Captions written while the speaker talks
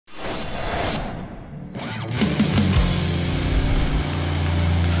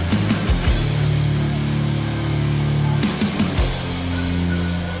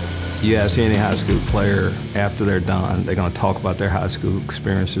You ask any high school player after they're done, they're going to talk about their high school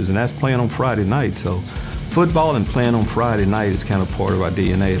experiences, and that's playing on Friday night. So football and playing on Friday night is kind of part of our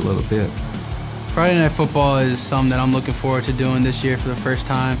DNA a little bit. Friday night football is something that I'm looking forward to doing this year for the first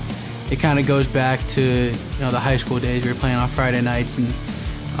time. It kind of goes back to the high school days we were playing on Friday nights, and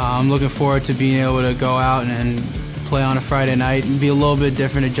I'm looking forward to being able to go out and play on a Friday night and be a little bit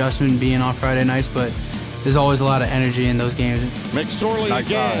different adjustment being on Friday nights, but there's always a lot of energy in those games. McSorley nice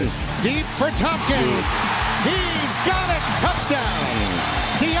again, deep for Tompkins. He's got it, touchdown,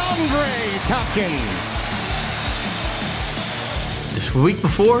 DeAndre Tompkins. This week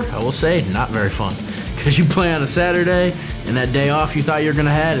before, I will say, not very fun, because you play on a Saturday, and that day off you thought you were going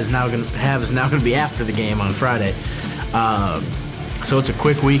to have is now going to be after the game on Friday. So it's a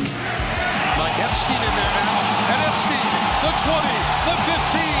quick week. Mike Epstein in there now, and Epstein, the 20, the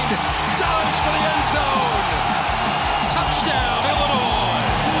 15, dives for the end zone. Touchdown, Illinois.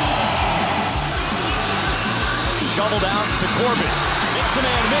 Shoveled out to Corbin. Mix a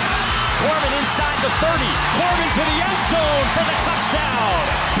man mix. Corbin inside the 30. Corbin to the end zone for the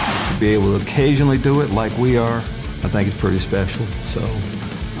touchdown. To be able to occasionally do it like we are, I think it's pretty special. So,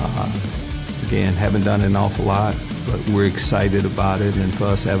 again, haven't done it an awful lot, but we're excited about it, and for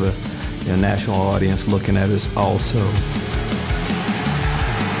us to have a national audience looking at us also.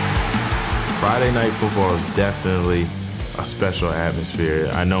 Friday night football is definitely a special atmosphere.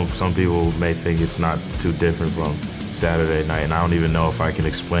 I know some people may think it's not too different from Saturday night, and I don't even know if I can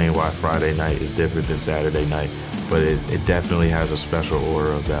explain why Friday night is different than Saturday night, but it definitely has a special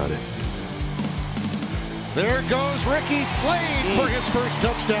aura about it. There goes Ricky Slade for his first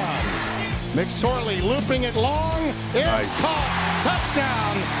touchdown. McSorley looping it long. It's nice. Caught.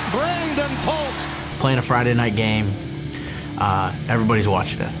 Touchdown, Brandon Polk. Playing a Friday night game, everybody's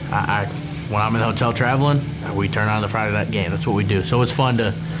watching it. When I'm in the hotel traveling, we turn on the Friday night game. That's what we do. So it's fun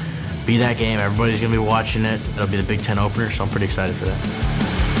to be that game. Everybody's going to be watching it. It'll be the Big Ten opener, so I'm pretty excited for that.